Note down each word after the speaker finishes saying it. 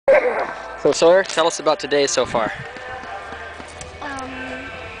So Sawyer, tell us about today so far. I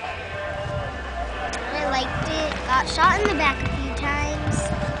liked it. Got shot in the back a few times.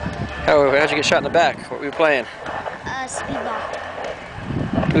 How'd you get shot in the back? What were you playing? Speedball.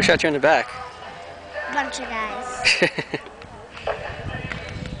 Who shot you in the back? A bunch of guys.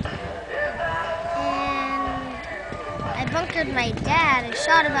 And I bunkered my dad. I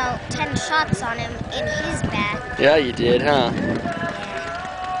shot about 10 shots on him in his back. Yeah, you did, huh? Yeah.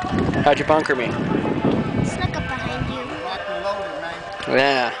 How'd you bunker me? Snuck up behind you.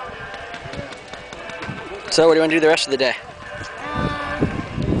 Yeah. So what do you want to do the rest of the day?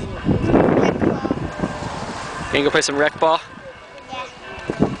 Rec ball. You gonna go play some rec ball? Yeah.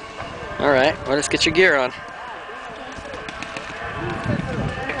 Alright, well let's get your gear on.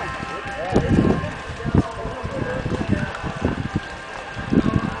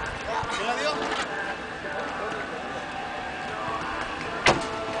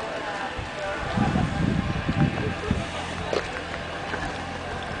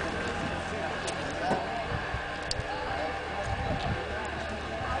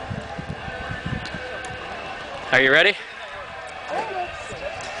 Are you ready? Almost.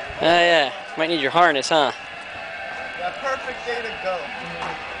 Yeah. Might need your harness, huh? The perfect day to go.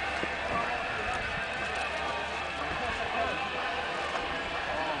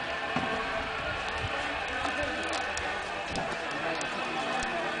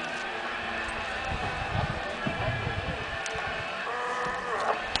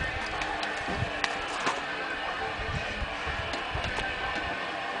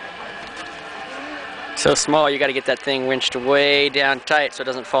 So small, you gotta get that thing winched way down tight so it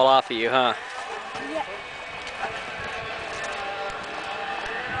doesn't fall off of you, huh? Yeah.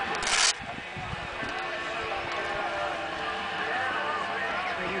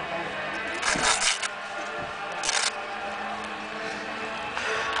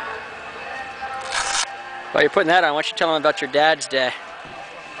 While you're putting that on, why don't you tell them about your dad's day?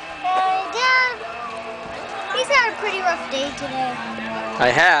 Dad, he's had a pretty rough day today. I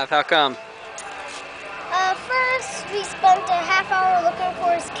have, how come? First, we spent a half hour looking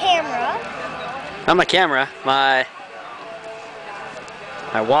for his camera. Not my camera, my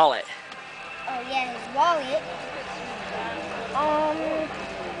wallet. Oh yeah, his wallet.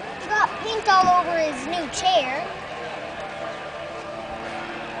 Got paint all over his new chair.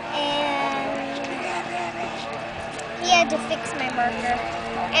 And he had to fix my marker.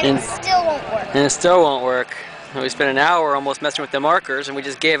 And it still won't work. And it still won't work. We spent an hour almost messing with the markers and we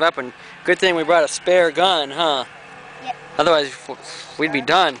just gave up, and good thing we brought a spare gun, huh? Yep. Otherwise we'd be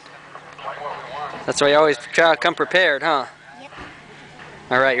done. That's why you always try to come prepared, huh? Yep.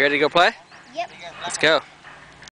 Alright, you ready to go play? Yep. Let's go.